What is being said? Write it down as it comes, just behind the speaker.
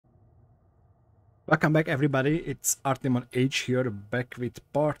Welcome back, everybody. It's Artemon H here, back with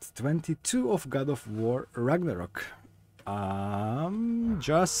part 22 of God of War Ragnarok.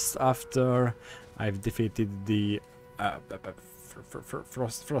 Just after I've defeated the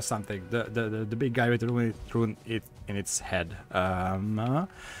Frost something, the big guy with rune it in its head. And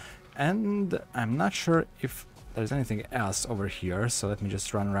I'm not sure if there's anything else over here, so let me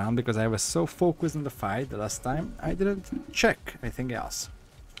just run around because I was so focused on the fight the last time I didn't check anything else.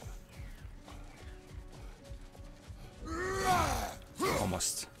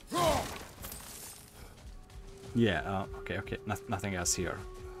 Almost. Yeah, okay, nothing else here.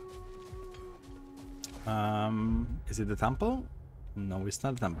 Is it the temple? No, it's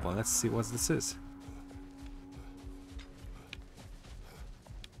not the temple. Let's see what this is.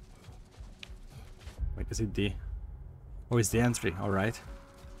 Wait, is it the... Oh, it's the entry, alright.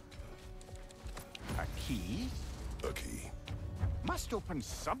 A key? A key. Must open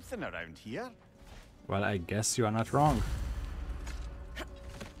something around here. Well, I guess you are not wrong.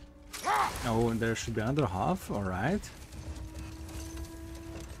 Oh, and there should be another half, alright.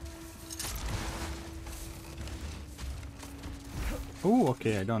 Oh,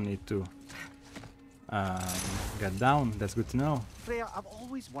 okay, I don't need to get down, that's good to know. Freya, I've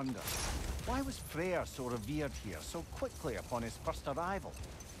always wondered, why was Freyr so revered here so quickly upon his first arrival?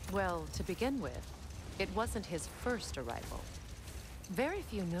 Well, to begin with, it wasn't his first arrival. Very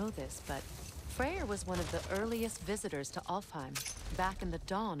few know this, but Freyr was one of the earliest visitors to Alfheim, back in the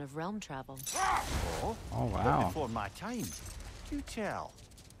dawn of realm travel. Oh, wow. Before my time. Do tell.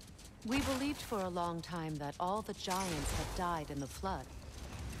 We believed for a long time that all the giants had died in the flood,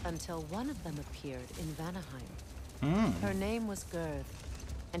 until one of them appeared in Vanaheim. Her name was Gerd,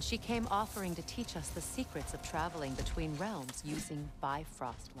 and she came offering to teach us the secrets of traveling between realms using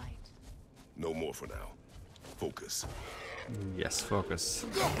Bifrost light. No more for now. Focus. Yes, focus.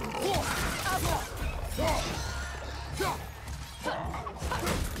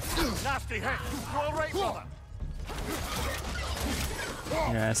 Nasty hit! You all right, brother?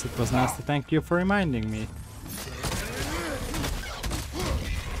 Yes, it was nasty. Thank you for reminding me.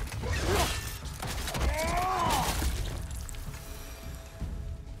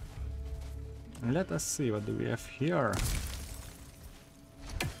 Let us see, what do we have here?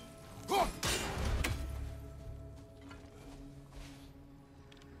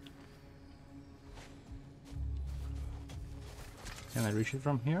 Can I reach it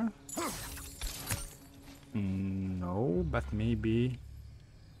from here? No, but maybe...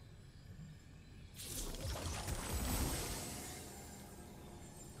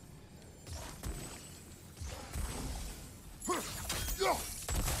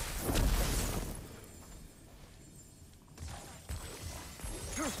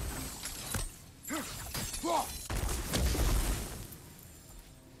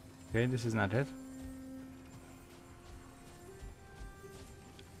 Okay, this is not it.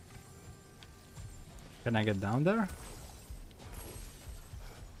 Can I get down there?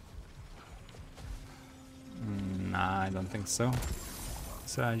 Nah, I don't think so.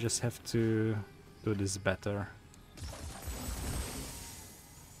 So I just have to do this better.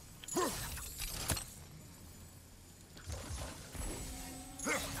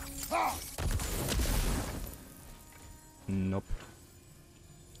 Nope.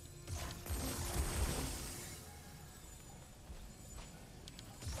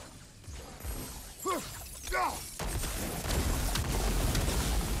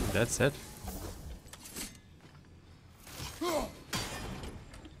 That's it. Oh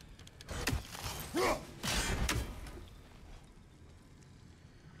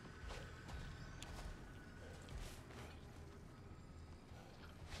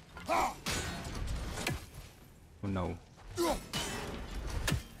no.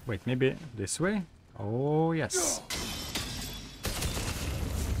 Wait, maybe this way? Oh yes.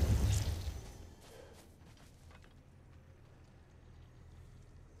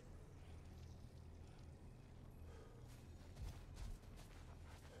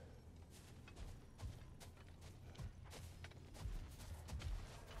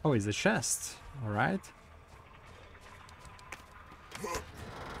 Oh, it's a chest. All right.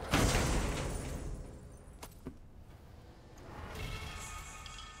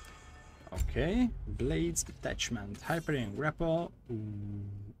 Okay. Blades attachment. Hypering grapple.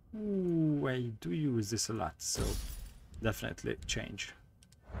 Ooh, I do use this a lot, so definitely change.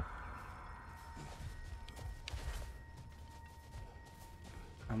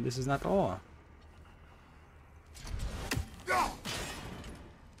 And this is not all.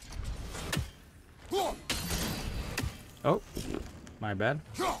 Oh, my bad.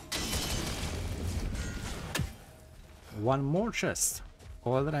 One more chest.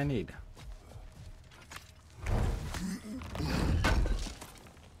 All that I need.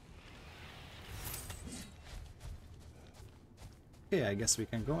 Okay, I guess we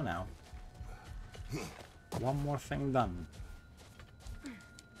can go now. One more thing done.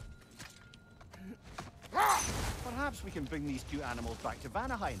 Perhaps we can bring these two animals back to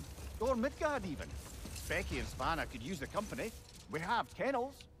Vanaheim, or Midgard even. Becky and Svanna could use the company. We have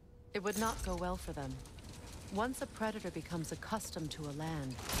kennels. It would not go well for them. Once a predator becomes accustomed to a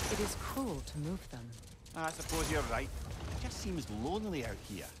land, it is cruel to move them. I suppose you're right. It just seems lonely out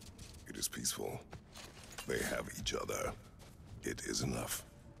here. It is peaceful. They have each other. It is enough.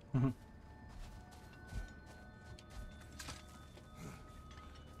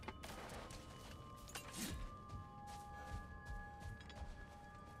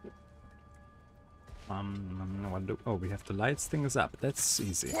 What do? Oh, we have to light things up. That's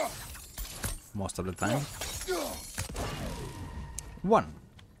easy. Most of the time. 1.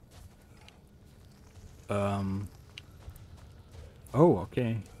 Oh,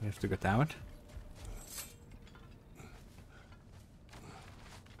 okay. We have to get out.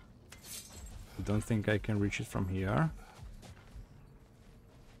 I don't think I can reach it from here.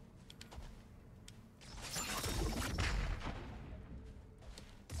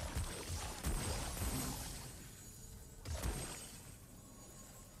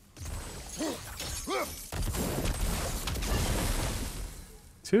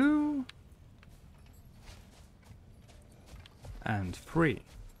 Two and 3.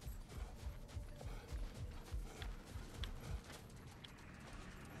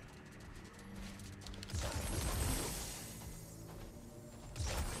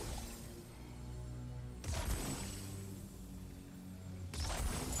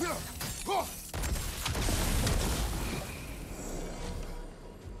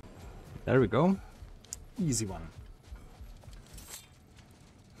 There we go. Easy one.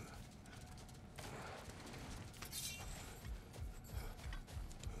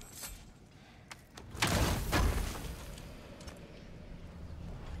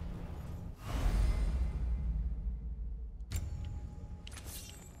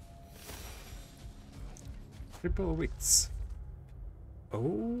 Triple wits.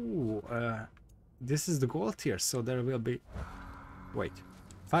 Oh, this is the gold tier, so there will be... Wait,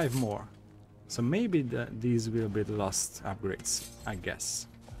 5 more. So maybe these will be the last upgrades, I guess.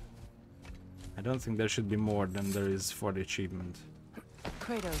 I don't think there should be more than there is for the achievement.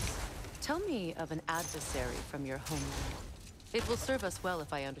 Kratos, tell me of an adversary from your homeland. It will serve us well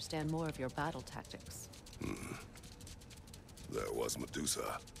if I understand more of your battle tactics. There was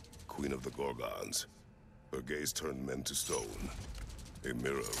Medusa, queen of the Gorgons. Her gaze turned men to stone. A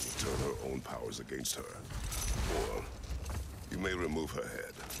mirror would turn her own powers against her. Or you may remove her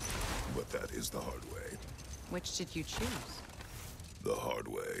head, but that is the hard way. Which did you choose? The hard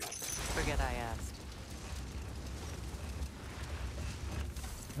way. Forget I asked.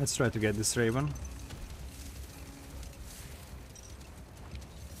 Let's try to get this Raven.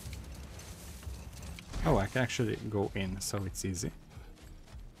 Oh, I can actually go in, so it's easy.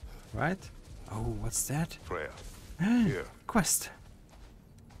 Right? Oh, what's that? Freya, here. Quest.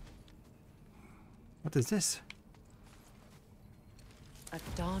 What is this? A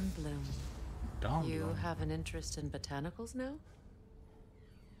dawn bloom. Dawn You bloom. have an interest in botanicals now?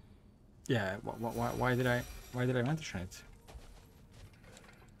 Yeah. Why did I mention it?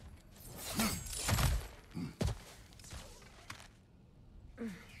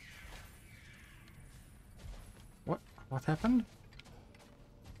 What happened?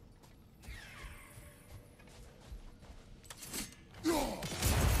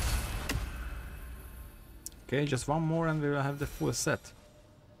 Okay, just one more and we will have the full set.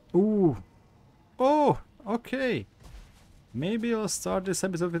 Ooh! Oh! Okay! Maybe I'll start this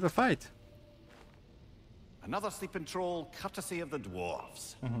episode with a fight. Another sleeping troll, courtesy of the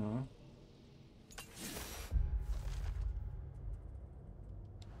dwarves.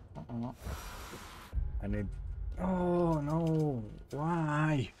 I need... Oh no!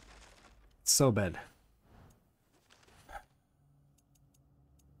 Why? It's so bad.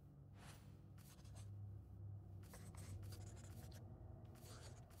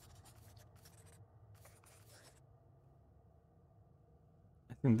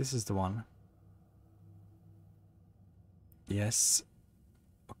 I think this is the one. Yes.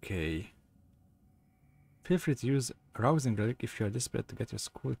 Okay. Feel free to use Rousing Relic if you are desperate to get your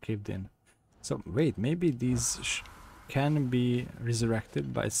skull caved in. So, wait, maybe these can be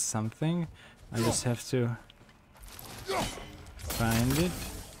resurrected by something. I just have to find it.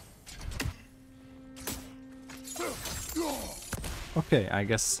 Okay, I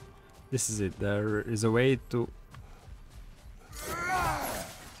guess this is it. There is a way to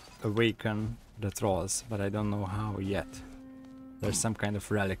awaken the trolls, but I don't know how yet. There's some kind of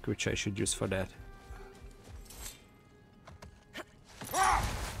relic which I should use for that.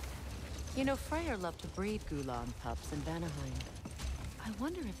 You know, Freyr loved to breed Gulan pups in Vanaheim. I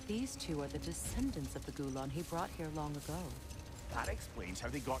wonder if these two are the descendants of the Gulan he brought here long ago. That explains how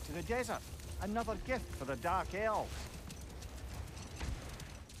they got to the desert. Another gift for the Dark Elves.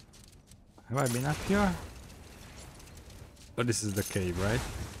 Have I been up here? Oh, this is the cave, right?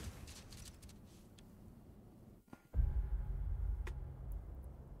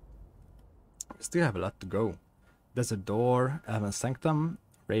 Still have a lot to go. There's a door, Elven Sanctum,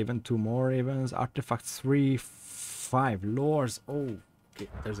 Raven, 2 more Ravens, Artifacts 3, 5, Lores. Oh, okay,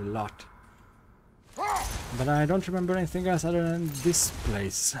 there's a lot. But I don't remember anything else other than this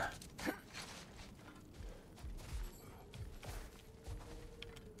place.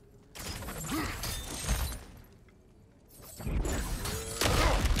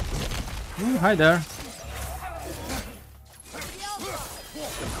 Ooh, hi there.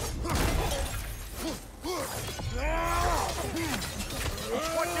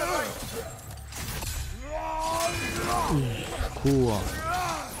 Cool.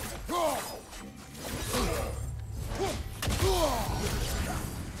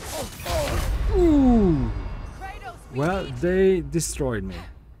 Ooh. Well, they destroyed me.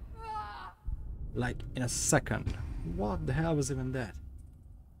 Like in a second. What the hell was even that?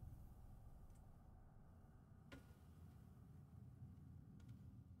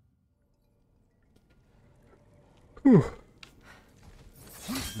 Whew.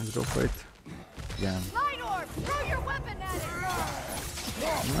 Let's go for it. Yeah. Throw your weapon at it!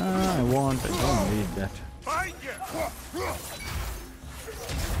 No, I won't. I don't need that.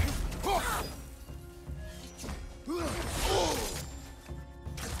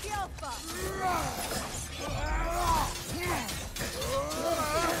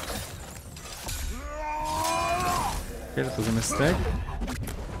 Okay, that was a mistake.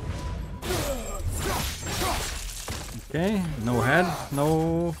 Okay, no head,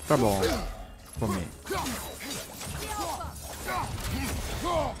 no trouble for me.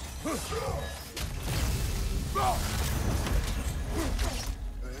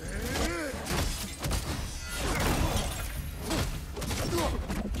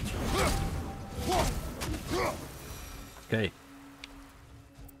 Okay.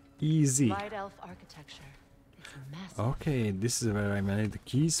 Easy. Light elf architecture. It's massive. Okay, this is where I made the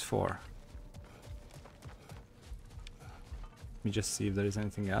keys for. Let me just see if there is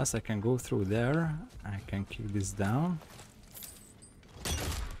anything else. I can go through there. I can kick this down.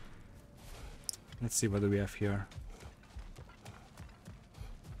 Let's see, what do we have here?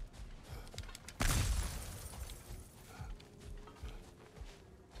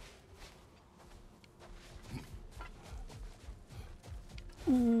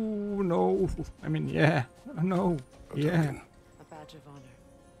 Ooh, no. I mean, yeah. No. Yeah. A badge of honor.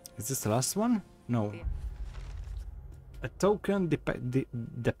 Is this the last one? No. A token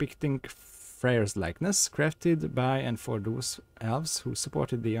depicting Freyr's likeness, crafted by and for those elves who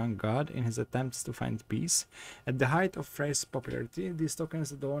supported the young god in his attempts to find peace. At the height of Freyr's popularity, these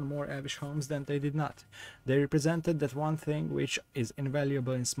tokens adorn more elvish homes than they did not. They represented that one thing which is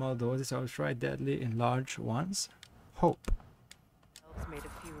invaluable in small doses, outright deadly in large ones: hope. Elves made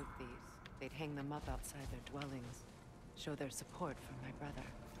a few of these. They'd hang them up outside their dwellings, show their support for my brother.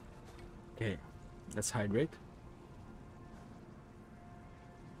 Okay, let's hydrate.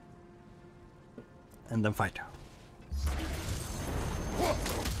 And then fight.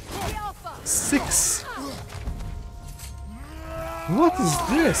 6. What is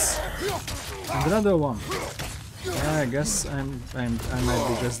this? Another one. Yeah, I guess I might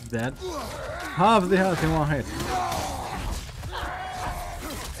be just dead. Half the health in one hit.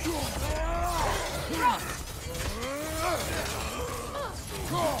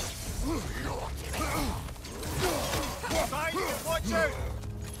 Watch out!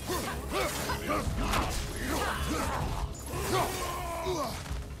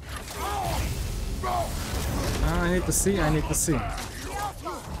 I need to see, I need to see.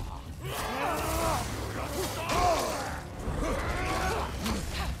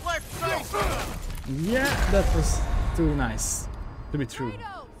 Yeah, that was too nice to be true.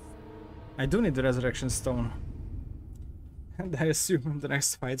 I do need the resurrection stone. And I assume the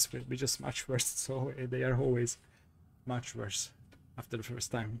next fights will be just much worse, so they are always much worse after the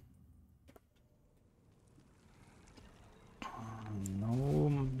first time.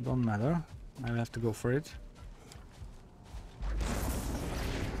 No, don't matter. I'll have to go for it.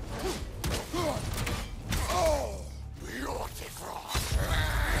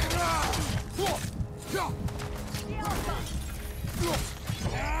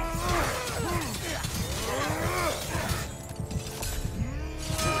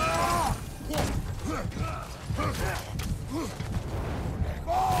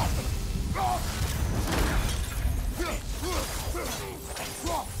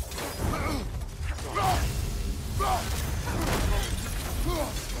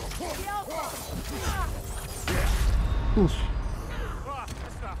 Oof. Ah,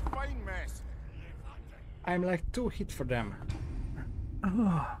 that's a fine mess. I'm like 2 hit for them.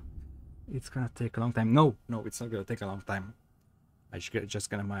 Oh, it's gonna take a long time. No, no, it's not gonna take a long time. I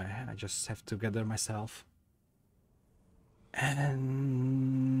just have to gather myself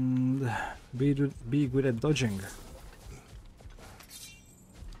and be good at dodging.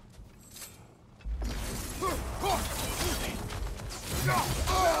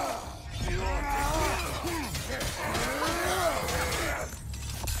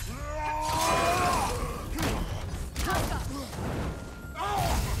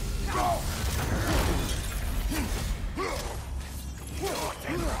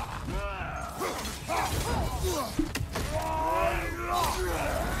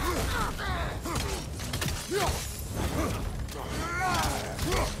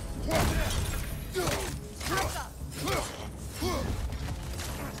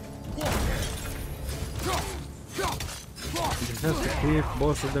 I just have to keep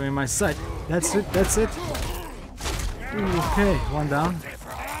both of them in my sight. That's it, that's it. Okay, one down.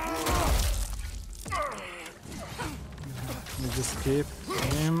 Let me just keep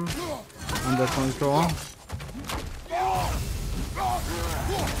him under control.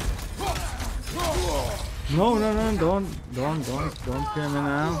 No, no, no, don't kill me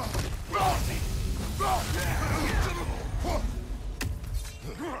now.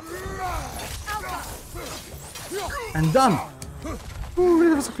 And done! Ooh,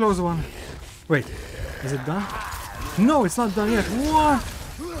 that was a close one. Wait, is it done? No, it's not done yet. What?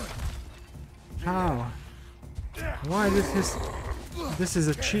 How? Why this is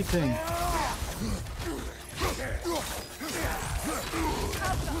a cheating.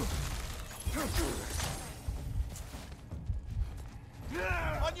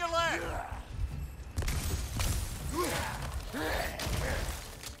 On your left.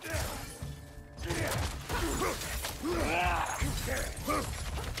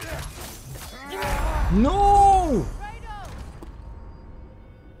 No!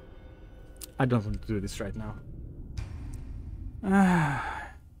 I don't want to do this right now.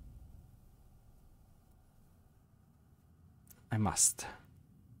 I must.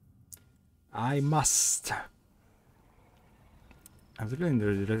 I must. I'm getting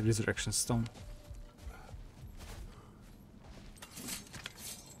the resurrection stone.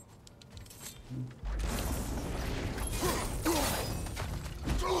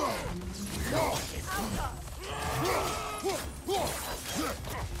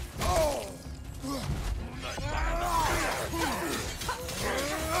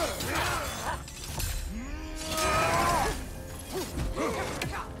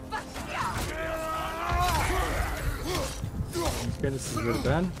 Okay, this is really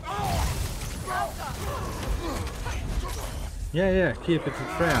bad. Yeah, keep it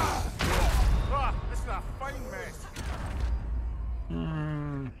Freya. Ah, this is a fine mess.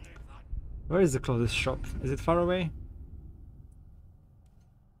 Where is the closest shop? Is it far away?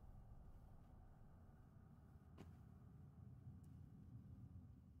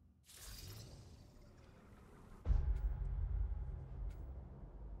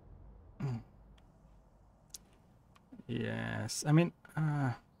 Yes, I mean,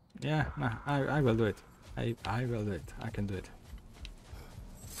 yeah, nah, I will do it. I will do it. I can do it.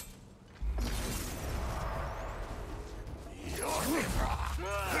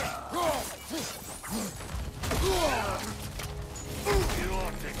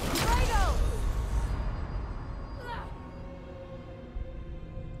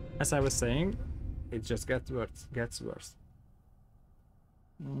 As I was saying, it just gets worse.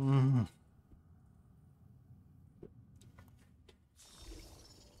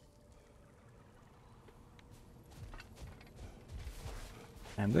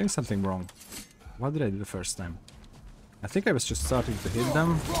 I'm doing something wrong. What did I do the first time? I think I was just starting to hit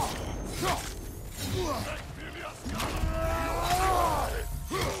them.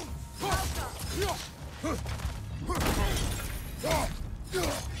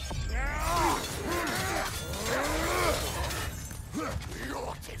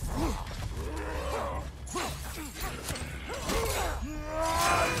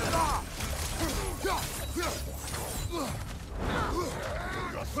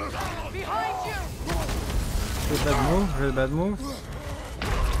 Behind you! Real bad move.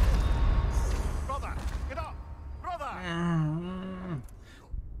 Brother, get up! Brother!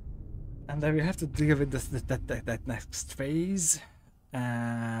 And then we have to deal with that next phase.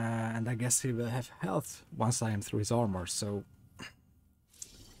 And I guess he will have health once I am through his armor, so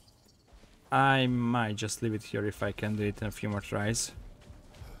I might just leave it here if I can do it in a few more tries.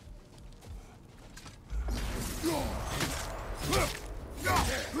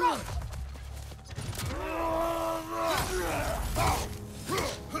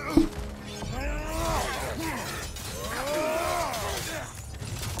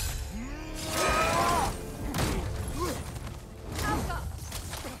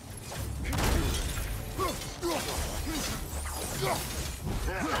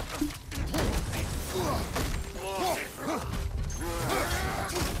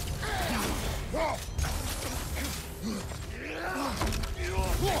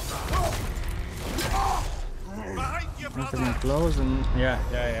 close and yeah.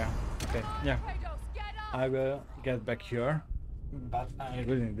 Okay, yeah. Kratos, get up! I will get back here, but I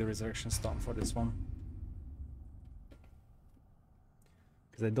really need the resurrection stone for this one.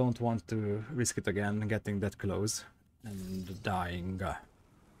 Because I don't want to risk it again, getting that close and dying.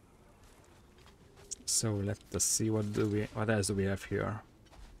 So let us see what else do we have here.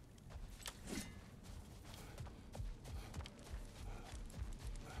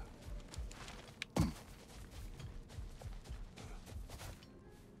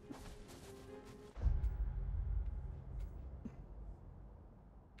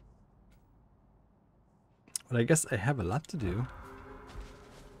 Well, I guess I have a lot to do.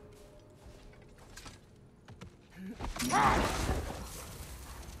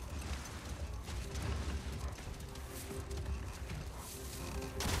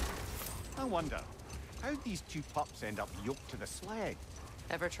 I wonder, how'd these two pups end up yoked to the sled?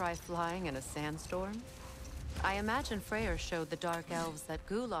 Ever try flying in a sandstorm? I imagine Freyr showed the Dark Elves that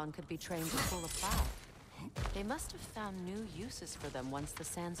Gulon could be trained to pull a plow. They must have found new uses for them once the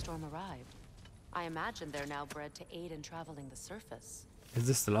sandstorm arrived. I imagine they're now bred to aid in traveling the surface. Is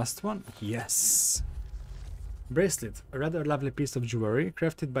this the last one? Yes. Bracelet, a rather lovely piece of jewelry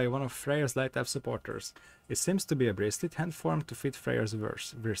crafted by one of Freyr's Light Elf supporters. It seems to be a bracelet hand-formed to fit Freyr's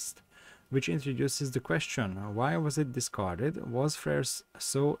wrist, which introduces the question, why was it discarded? Was Freyr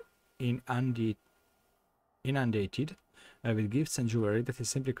so inundated with gifts and jewelry that he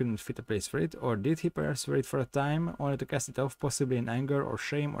simply couldn't fit a place for it, or did he perhaps wear it for a time, only to cast it off, possibly in anger or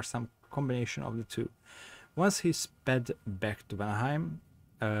shame or some combination of the two? Once he sped back to Vanaheim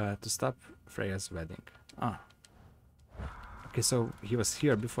to stop Freya's wedding. Okay, so he was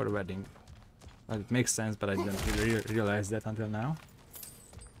here before the wedding. Well, it makes sense, but I didn't really realize that until now.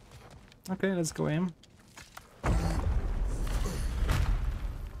 Okay, let's go in.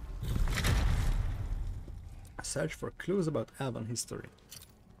 Search for clues about Elven history.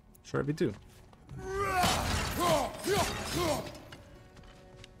 Sure we do.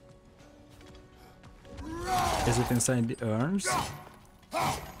 Is it inside the urns?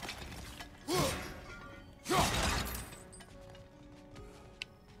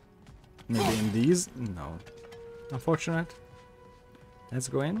 Maybe in these? No. Unfortunate. Let's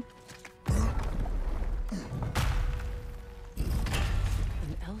go in. An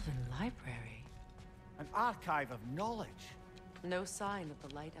elven library. An archive of knowledge. No sign of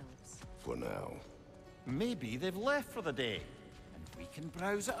the Light Elves. For now. Maybe they've left for the day, and we can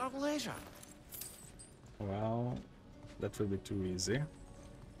browse at our leisure. Well, that will be too easy.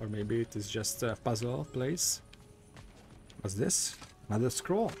 Or maybe it is just a puzzle place. What's this? Another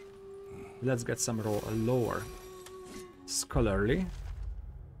scroll. Let's get some lore. Scholarly.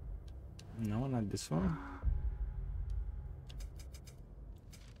 No, not this one.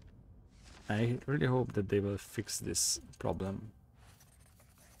 I really hope that they will fix this problem.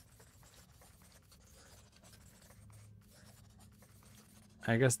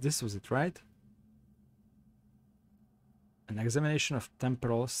 I guess this was it, right? An examination of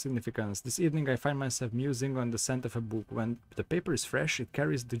temporal significance. This evening I find myself musing on the scent of a book. When the paper is fresh, it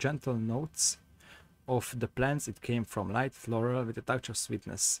carries the gentle notes of the plants it came from, light, floral, with a touch of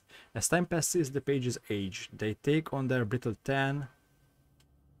sweetness. As time passes, the pages age. They take on their brittle tan.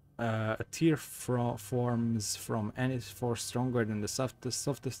 A tear forms from any force stronger than the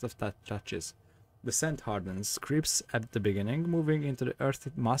softest of touches. The scent hardens, creeps at the beginning, moving into the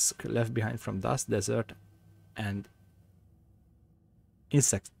earthy musk left behind from dust, desert, and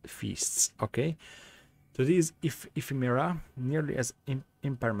insect feasts. Okay, to these ephemera, nearly as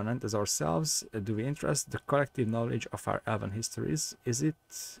impermanent as ourselves, do we entrust the collective knowledge of our elven histories? Is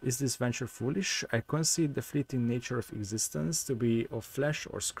this venture foolish? I concede the fleeting nature of existence to be of flesh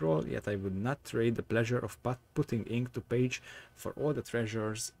or scroll, yet I would not trade the pleasure of putting ink to page for all the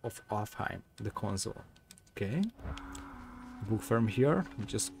treasures of Alfheim, the console. Okay, book from here,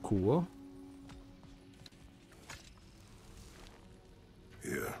 which is cool.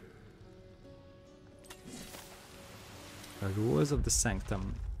 Here. The rules of the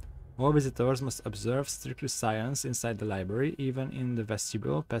sanctum. All visitors must observe strictly silence inside the library, even in the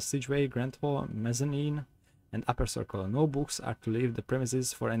vestibule, passageway, grand hall, mezzanine, and upper circle. No books are to leave the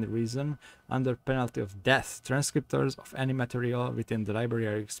premises for any reason, under penalty of death. Transcriptors of any material within the library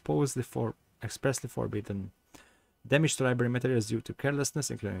are expressly forbidden. Damage to library materials due to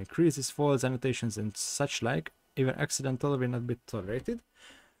carelessness, including creases, folds, annotations, and such like, even accidental, will not be tolerated.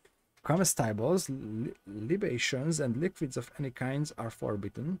 Comestibles, libations, and liquids of any kinds are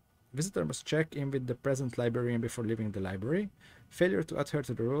forbidden. Visitor must check in with the present librarian before leaving the library. Failure to adhere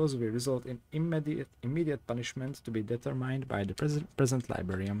to the rules will result in immediate punishment to be determined by the present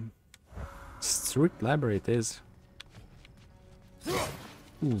librarian. Strict library it is.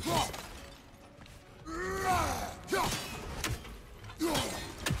 Ooh.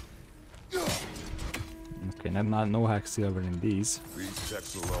 Okay, no hack silver in these. These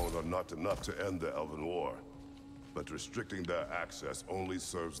texts alone are not enough to end the Elven War. But restricting their access only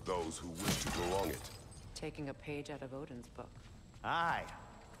serves those who wish to prolong it. Taking a page out of Odin's book. Aye.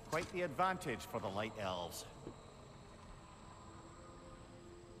 Quite the advantage for the Light Elves.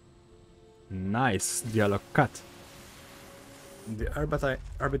 Nice dialogue cut. The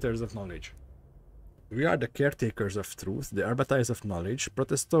arbiters of knowledge. We are the caretakers of truth, the arbiters of knowledge,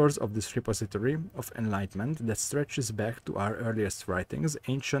 protestors of this repository of enlightenment that stretches back to our earliest writings,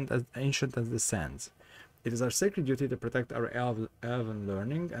 ancient as the sands. It is our sacred duty to protect our elven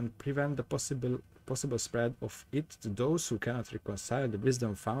learning and prevent the possible spread of it to those who cannot reconcile the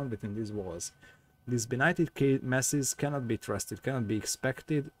wisdom found within these walls. These benighted masses cannot be trusted, cannot be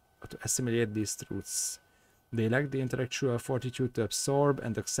expected to assimilate these truths. They lack the intellectual fortitude to absorb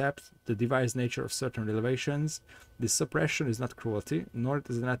and accept the devised nature of certain revelations. This suppression is not cruelty, nor it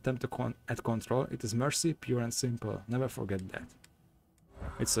is an attempt at control. It is mercy, pure and simple. Never forget that.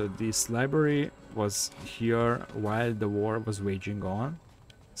 So this library was here while the war was waging on,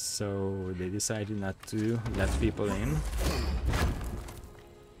 so they decided not to let people in.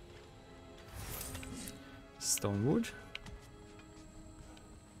 Stonewood.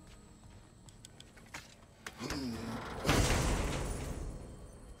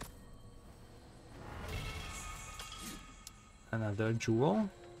 Another jewel.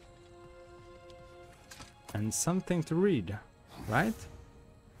 And something to read, right?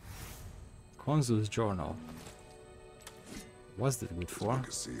 Consul's journal. What's that good for? The book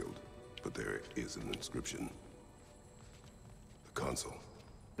is sealed, but there is an inscription. The consul.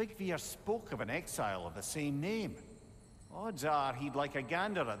 Big Veer spoke of an exile of the same name. Odds are he'd like a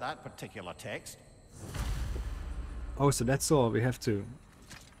gander at that particular text. Oh, so that's all. We have to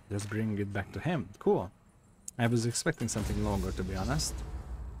just bring it back to him. Cool. I was expecting something longer, to be honest.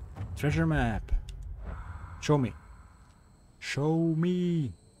 Treasure map. Show me. Show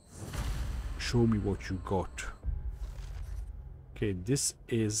me. Show me what you got. Okay, this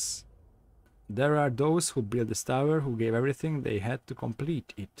is... There are those who built this tower, who gave everything they had to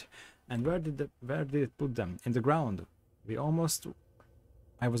complete it. And where did it put them? In the ground.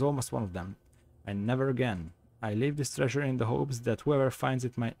 I was almost one of them. And never again. I leave this treasure in the hopes that whoever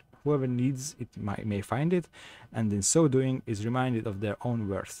needs it may find it, and in so doing is reminded of their own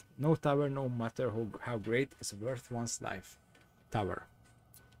worth. No tower, no matter how great, is worth one's life. Tower.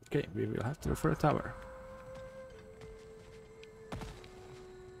 Okay, we will have to look for a tower.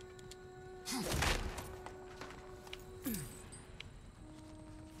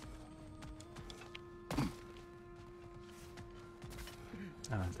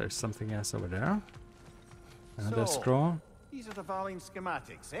 There's something else over there. Another scroll. These are the Valine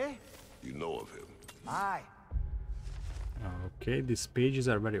schematics, eh? You know of him. Aye. Okay, these pages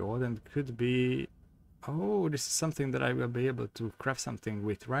are very old and could be... Oh, this is something that I will be able to craft something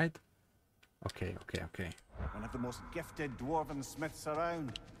with, right? Okay. One of the most gifted dwarven smiths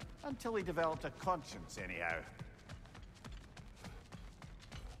around. Until he developed a conscience, anyhow.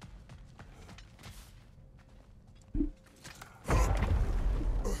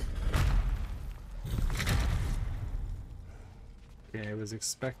 Okay, I was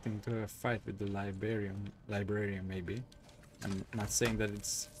expecting to have a fight with the librarian maybe. I'm not saying that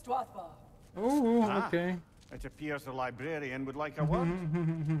it's... Oh, okay. It appears the librarian would like a word.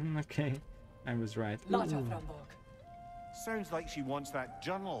 Okay, I was right. Sounds like she wants that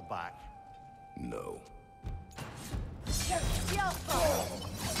journal back. No.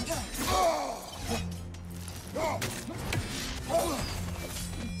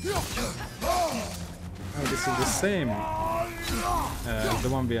 Oh, this is the same. The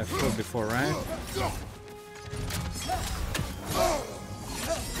one we have fought before, right?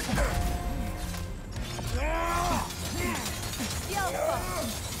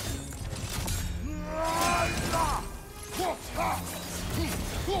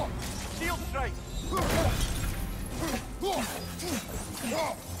 Shield strike!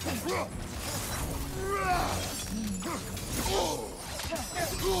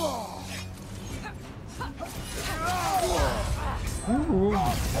 Ooh.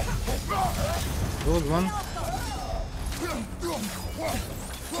 Good one.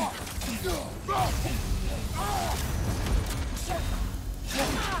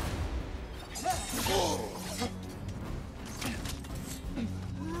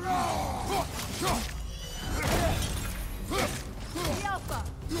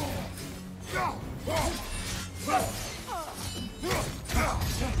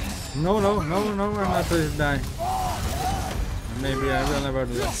 No, I'm not ready to die. I'm maybe I will never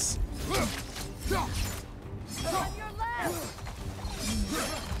do this. On your left.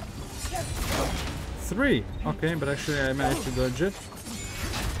 3! Okay, but actually I managed to dodge it.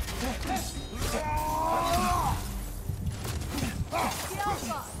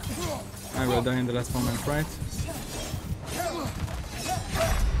 I will die in the last moment, right?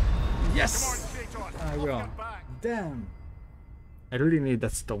 Yes! I will. Damn! I really need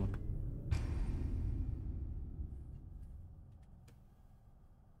that stone.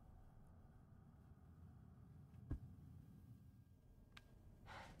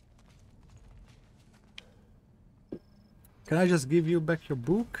 Can I just give you back your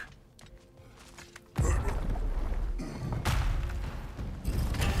book?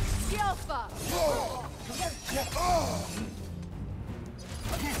 Alpha.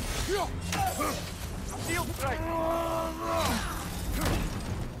 Shield strike!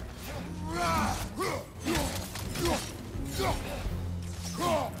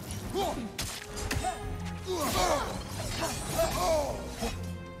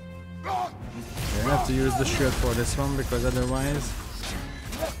 I have to use the shield for this one because otherwise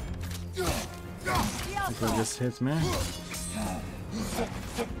it will just hit me.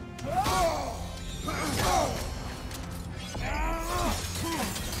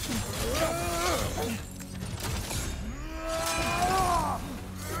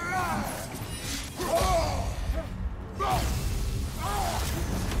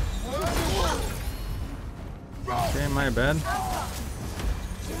 Okay, my bad.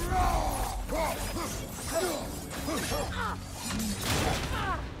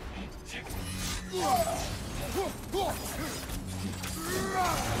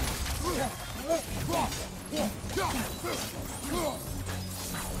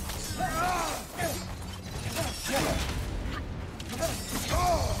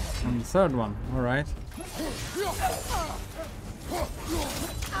 And the third one, alright.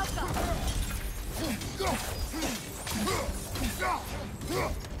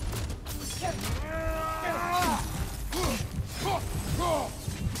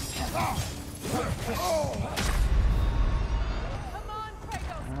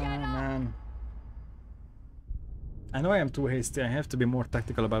 Man. I know I am too hasty. I have to be more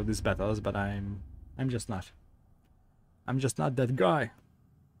tactical about these battles, but I'm just not. I'm just not that guy.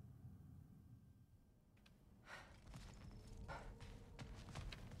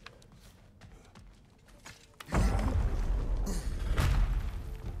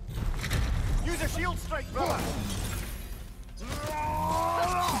 Use a shield strike, brother!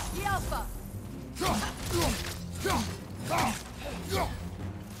 Alpha.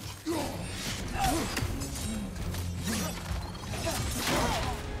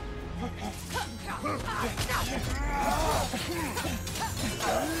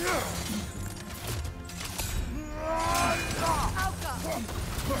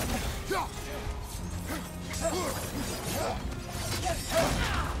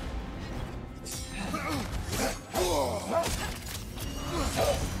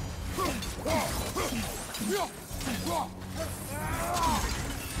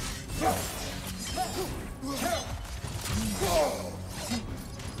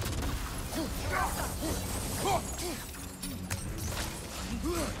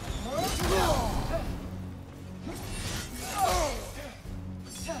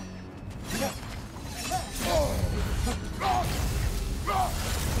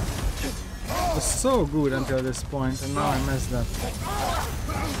 Was so good until this point, and now I messed up.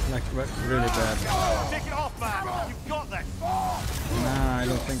 Like really bad. Take it off, man! You've got this! Nah, I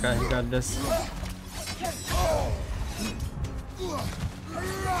don't think I got this.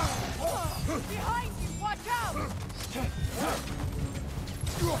 Behind you, watch out!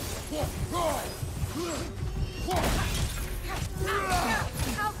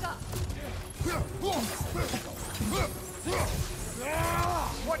 Alpha.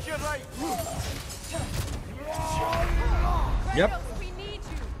 Watch your right! Yep. Kratos, we need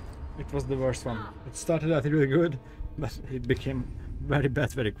you. It was the worst one. It started out really good, but it became very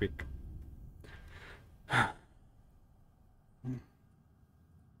bad very quick.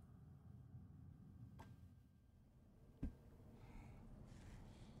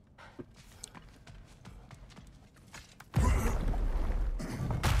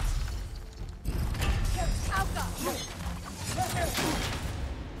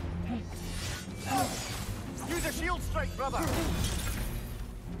 Use a shield strike, brother!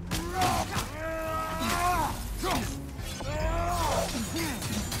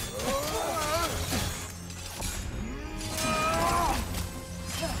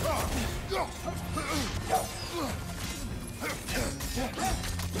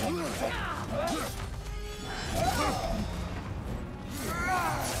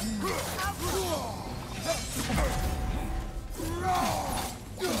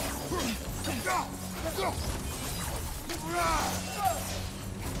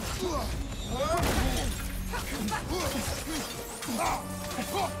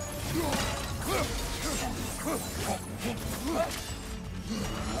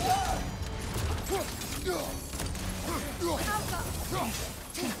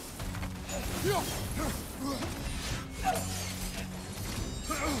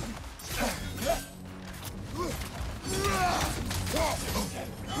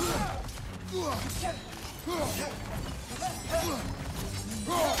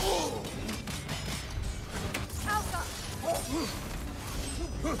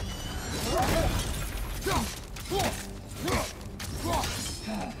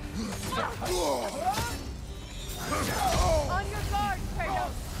 On your guard,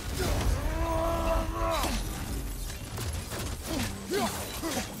 Kratos!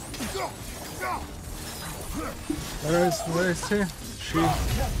 Where is he? She.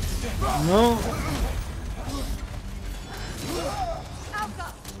 No! Alka!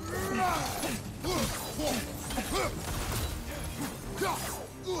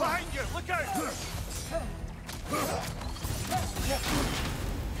 Behind you! Look out!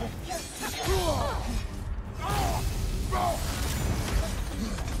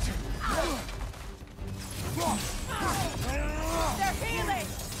 They're healing!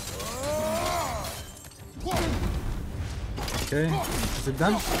 Okay, is it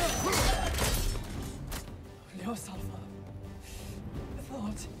done? Ljósálfa.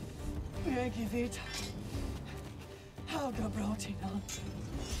 Thought. Megivita. Helga brought him on.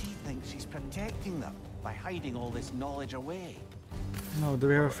 She thinks she's protecting them by hiding all this knowledge away. No, do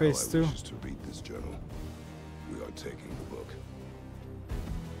we have a phase Ally 2? wishes to read this journal. We are taking the book.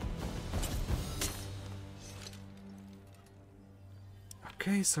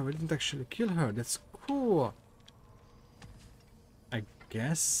 Okay, so we didn't actually kill her. That's cool. I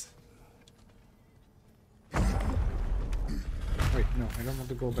guess. Wait, no, I don't want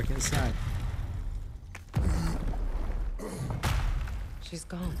to go back inside. She's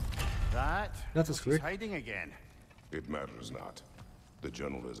gone. That That was she's quick. hiding again. It matters not. The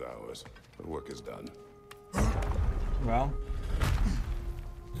journal is ours. The work is done. Well,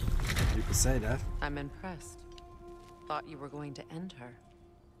 you could say that. I'm impressed. Thought you were going to end her.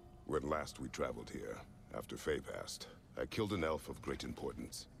 When last we traveled here, after Faye passed, I killed an elf of great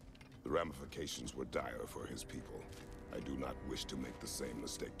importance. The ramifications were dire for his people. I do not wish to make the same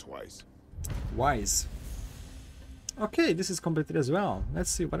mistake twice. Wise. Okay, this is completed as well. Let's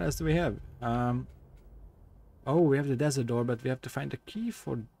see, what else do we have? Oh, we have the desert door, but we have to find the key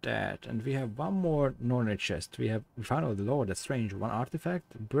for that. And we have one more Norned chest. We found out the lore, that's strange. One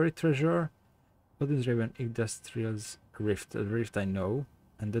artifact, buried treasure, Odin's Raven, Yggdrasil's Rift. The Rift I know.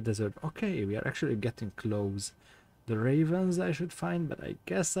 And the desert. Okay, we are actually getting close. The ravens I should find, but I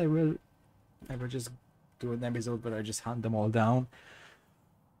guess I will just do an episode where I just hunt them all down.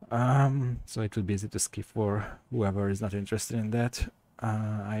 So it will be easy to skip for whoever is not interested in that.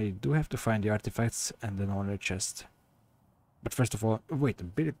 I do have to find the artifacts and the Norned chest. But first of all, wait,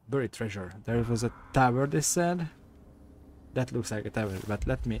 buried treasure. There was a tower, they said. That looks like a tower, but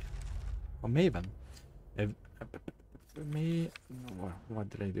let me... Oh, Maven. What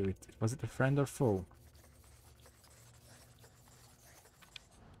did I do it? Was it a friend or foe?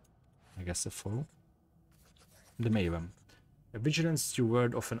 I guess a foe. The Maven. A vigilant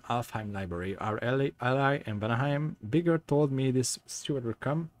steward of an Alfheim library. Our ally in Vanaheim, Bigger, told me this steward will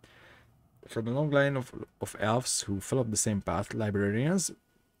come from a long line of elves who follow the same path, librarians.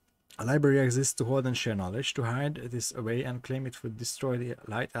 A library exists to hold and share knowledge. To hide this away and claim it would destroy the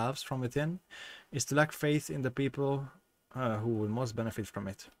light elves from within is to lack faith in the people who will most benefit from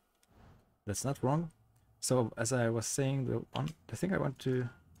it. That's not wrong. So, as I was saying, the thing I want to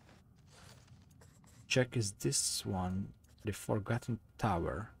check is this one. The Forgotten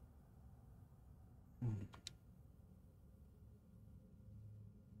Tower.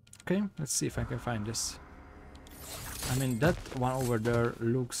 Okay, let's see if I can find this. I mean, that one over there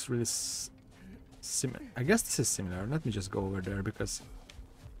looks really similar. I guess this is similar. Let me just go over there because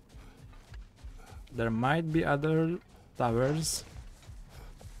there might be other towers,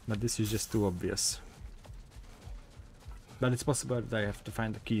 but this is just too obvious. But it's possible that I have to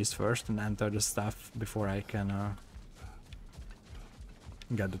find the keys first and enter the stuff before I can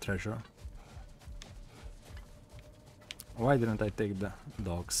get the treasure. Why didn't I take the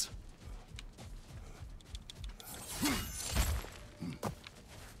dogs?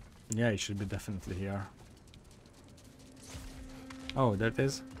 Yeah, it should be definitely here. Oh, there it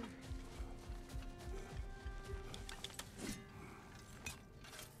is.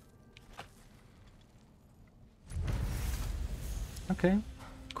 Okay,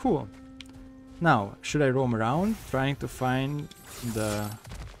 cool. Now, should I roam around trying to find the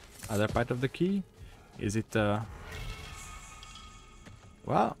other part of the key? Is it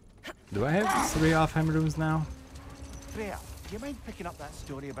well, do I have 3 Alfheim rooms now? Freya, do you mind picking up that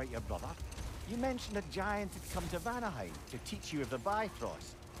story about your brother? You mentioned a giant had come to Vanaheim to teach you of the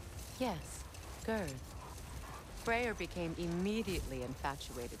Bifrost. Yes, Gerd. Freyr became immediately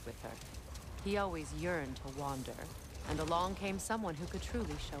infatuated with her. He always yearned to wander, and along came someone who could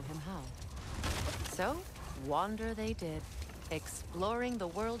truly show him how. So, wander they did, exploring the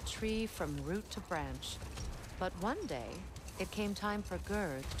world tree from root to branch. But one day, it came time for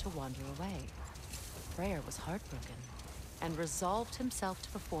Gerd to wander away. Freyr was heartbroken, and resolved himself to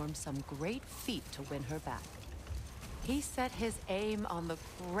perform some great feat to win her back. He set his aim on the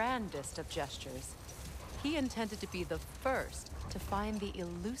grandest of gestures. He intended to be the first to find the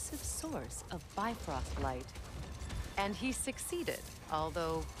elusive source of Bifrost light. And he succeeded,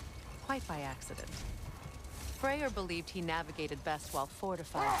 although quite by accident. Freyr believed he navigated best while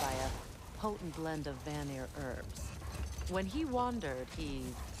fortified by a potent blend of Vanir herbs. When he wandered, he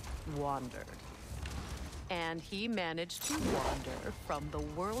wandered. And he managed to wander from the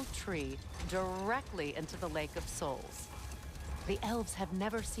World Tree directly into the Lake of Souls. The elves have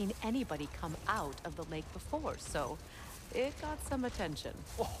never seen anybody come out of the lake before, so it got some attention.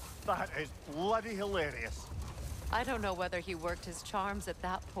 Oh, that is bloody hilarious. I don't know whether he worked his charms at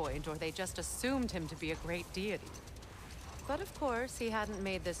that point or they just assumed him to be a great deity. But of course, he hadn't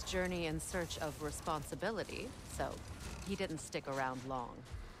made this journey in search of responsibility, so he didn't stick around long.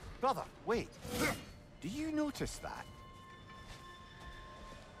 Brother, wait. Do you notice that?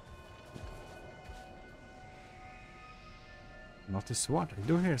 Notice what? I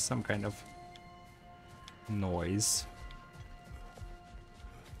do hear some kind of noise.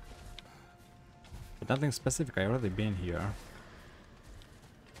 But nothing specific, I already been here.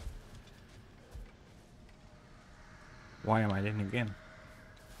 Why am I in again?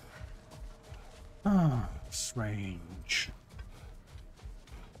 Ah, strange.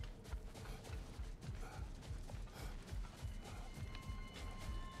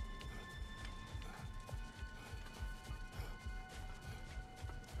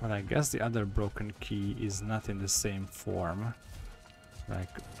 But I guess the other broken key is not in the same form, like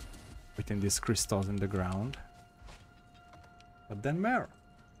within these crystals in the ground. But then where?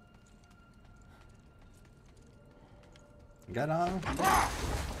 Get on.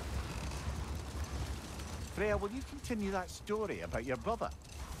 Freya, will you continue that story about your brother?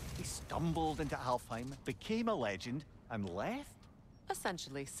 He stumbled into Alfheim, became a legend, and left?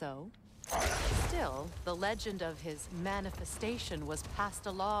 Essentially so. Still, the legend of his manifestation was passed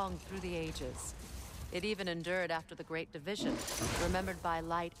along through the ages. It even endured after the Great Division, remembered by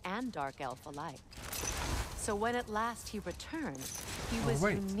light and dark elf alike. So when at last he returned, he was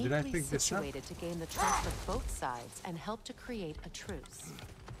uniquely situated to gain the trust of both sides and help to create a truce.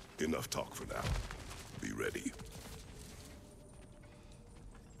 Enough talk for now. Be ready.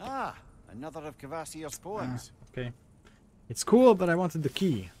 Ah, another of Kvasir's poems. Okay. It's cool, but I wanted the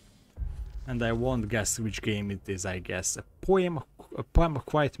key. And I won't guess which game it is, I guess. A poem of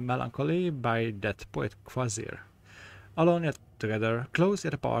quiet melancholy by that poet Kvasir. Alone yet together, close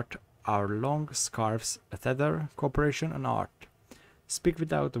yet apart, our long scarves, a tether, cooperation and art. Speak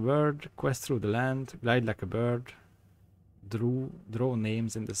without a word, quest through the land, glide like a bird, draw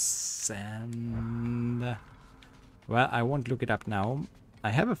names in the sand. Well, I won't look it up now.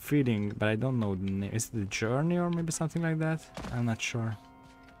 I have a feeling, but I don't know the name. Is it the journey or maybe something like that? I'm not sure.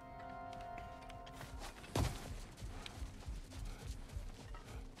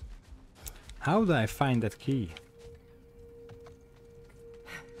 How do I find that key?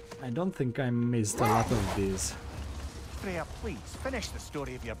 I don't think I missed a lot of these. Freya, please, finish the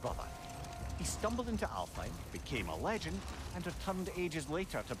story of your brother. He stumbled into Alfheim, became a legend, and returned ages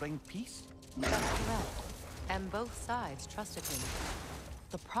later to bring peace? That's correct. And both sides trusted him.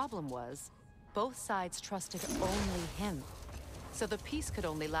 The problem was, both sides trusted only him. So the peace could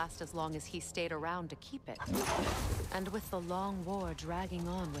only last as long as he stayed around to keep it. And with the long war dragging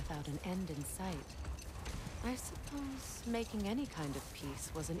on without an end in sight, I suppose making any kind of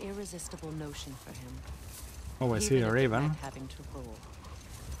peace was an irresistible notion for him. Oh, I see a raven. Having to rule.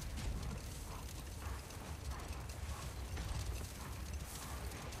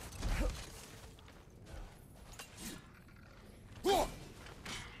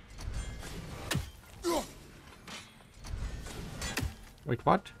 Wait,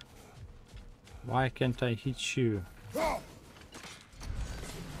 what? Why can't I hit you?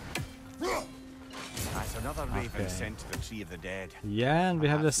 That's another raven sent to the Tree of the Dead. Yeah, and we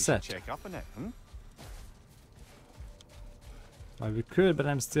have the Perhaps we should set. check up on it, hmm? Well, we could, but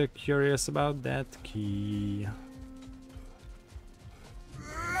I'm still curious about that key.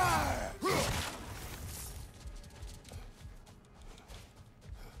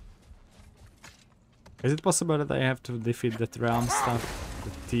 Is it possible that I have to defeat that realm stuff, the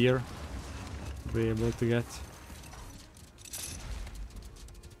tier, to be able to get?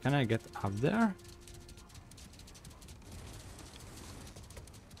 Can I get up there?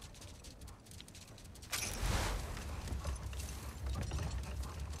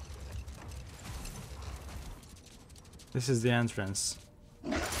 This is the entrance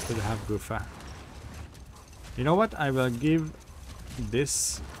to the Half-Gufa. You know what? I will give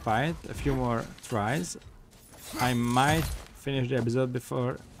this fight a few more tries. I might finish the episode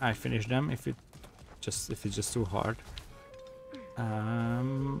before I finish them if it's just too hard.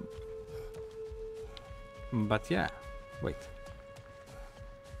 But yeah, wait.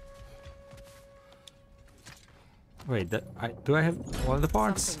 Wait, do I have all the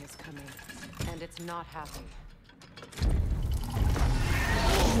parts? Something is coming, and it's not happy.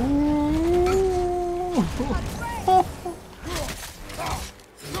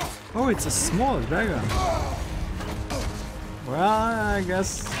 Oh, it's a small dragon. Well, I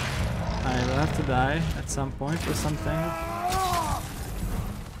guess I will have to die at some point or something.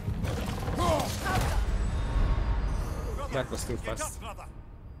 That was too fast.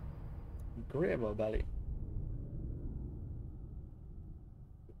 Gravel belly.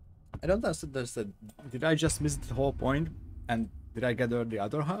 I don't understand. Did I just miss the whole point? And did I gather the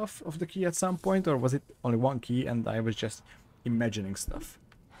other half of the key at some point? Or was it only one key and I was just imagining stuff?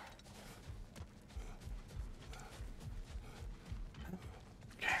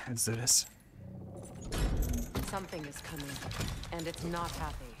 Okay, let's do this. Something is coming, and it's not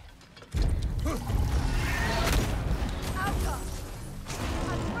happy. Alka!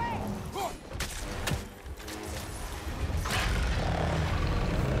 Astray!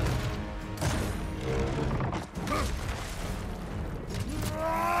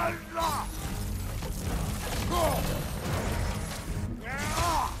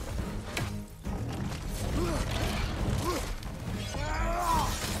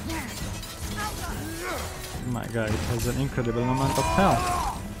 Oh my god, it has an incredible amount of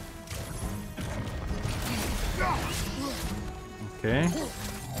health. Okay.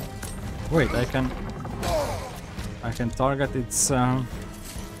 Wait, I can target its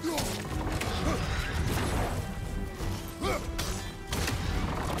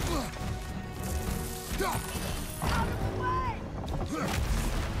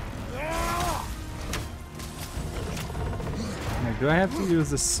Like, do I have to use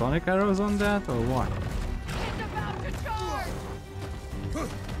the sonic arrows on that or what? It's about to charge!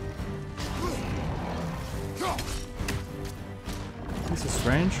 This is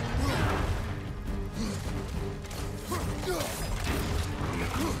strange.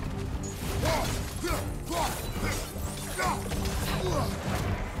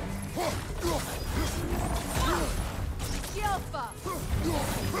 Yelpa!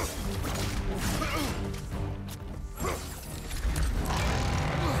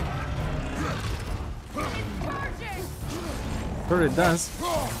 It's charging! Sure it does.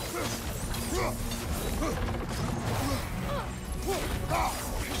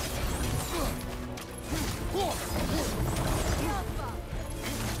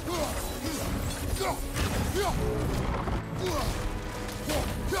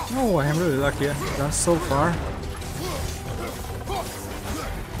 Oh, I am really lucky. That's so far.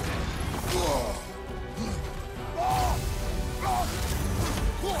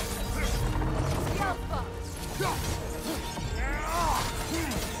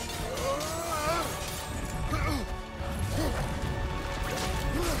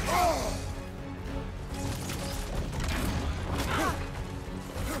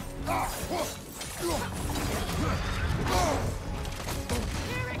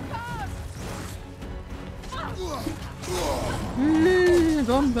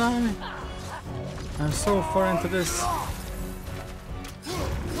 Don't die. I'm so far into this.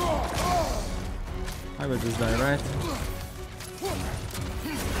 I will just die, right?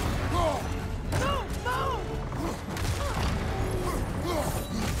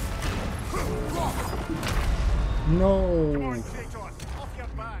 No.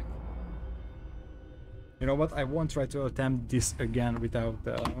 You know what? I won't try to attempt this again without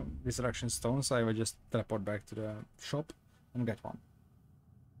the resurrection stone, so I will just teleport back to the shop and get one.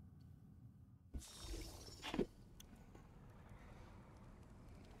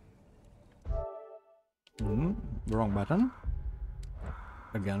 Wrong button.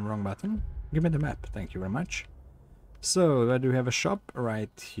 Again, wrong button. Give me the map, thank you very much. So, where do we have a shop? Right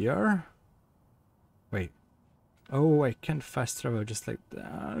here. Wait. Oh, I can't fast travel just like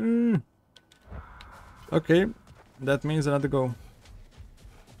that. Okay, that means another go.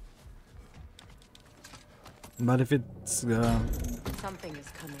 But if it's Something is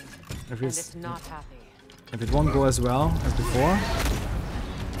coming, if and it's not happy. if it won't go as well as before,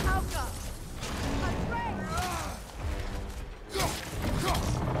 Alka! Atreus!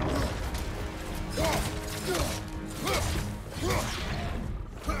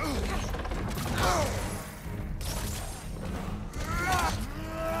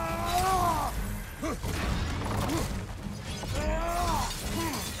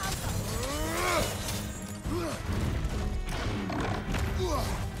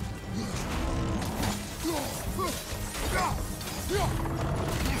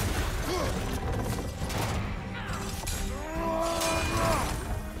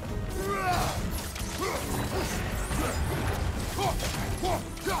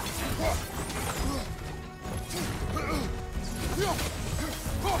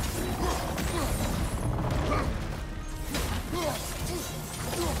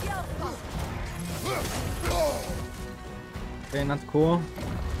 okay, not cool.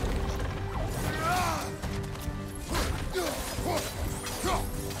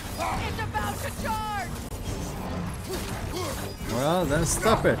 It's about to charge! Well, then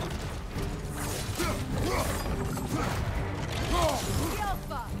stop it.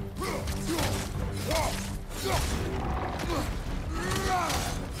 Alpha!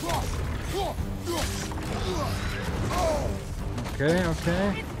 Okay, okay.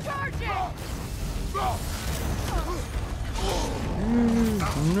 It's charging!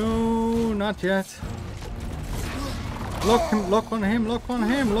 No, not yet. Lock him, lock on him, lock on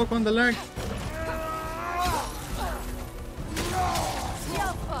him, lock on the leg.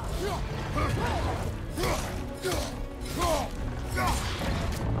 Alpha!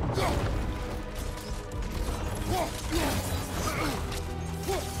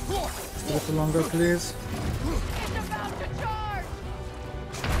 Just a little longer, please. It's about to charge!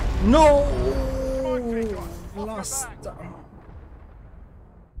 No! Lost.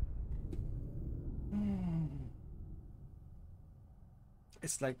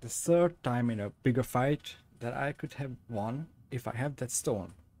 It's like the third time in a bigger fight that I could have won if I have that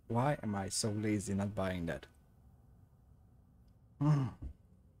stone. Why am I so lazy not buying that?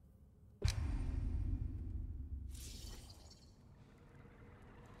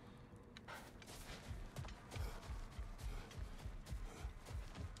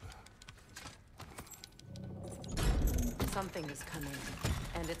 Something is coming,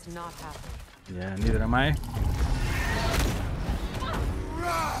 and it's not happy. Yeah, neither am I.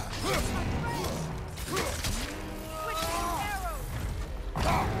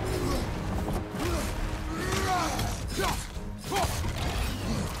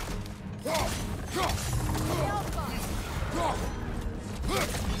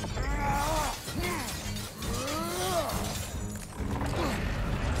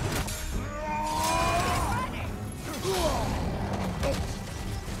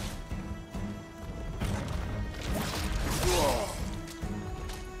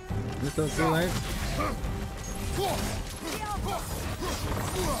 Little too late.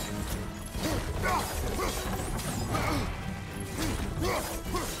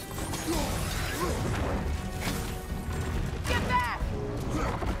 Get back!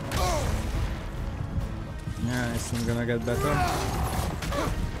 Yeah, it's not gonna get better.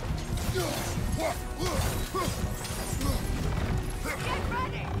 Get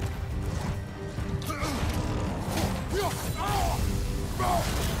ready!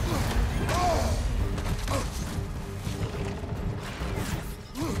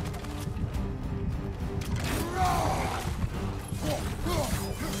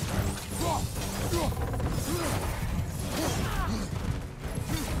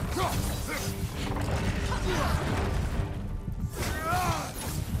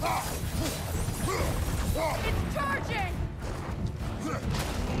 It's charging!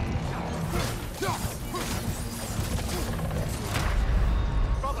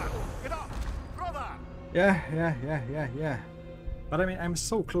 Brother, get up! Brother! Yeah. But I mean, I'm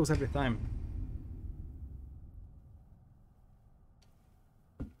so close every time.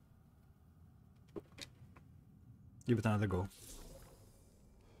 Give it another go.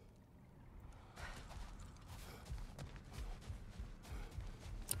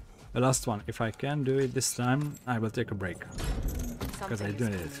 The last one. If I can do it this time, I will take a break. Because I Something do is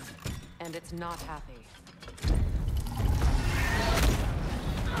need it. coming, and it's not happy.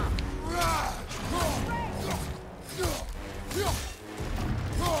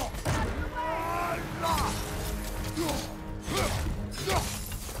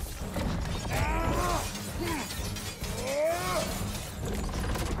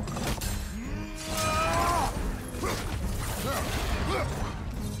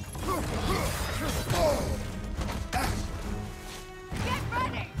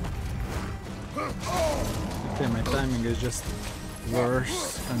 is just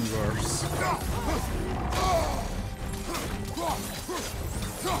worse and worse.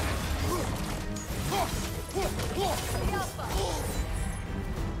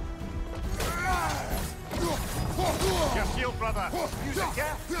 Your shield, brother. Use it,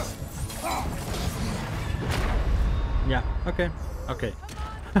 yeah? Yeah, okay, okay.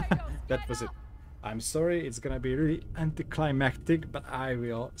 That was it. I'm sorry, it's gonna be really anticlimactic, but I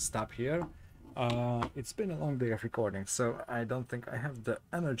will stop here. It's been a long day of recording, so I don't think I have the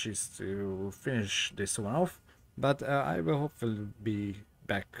energies to finish this one off, but I will hopefully be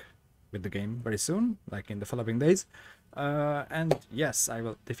back with the game very soon, like in the following days. And yes, I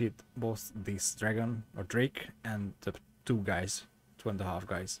will defeat both this dragon or drake and the two guys, 2.5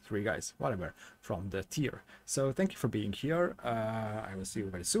 guys, 3 guys, whatever, from the tier. So thank you for being here. I will see you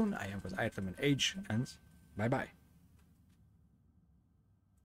very soon. I am with Item and Age, and bye bye.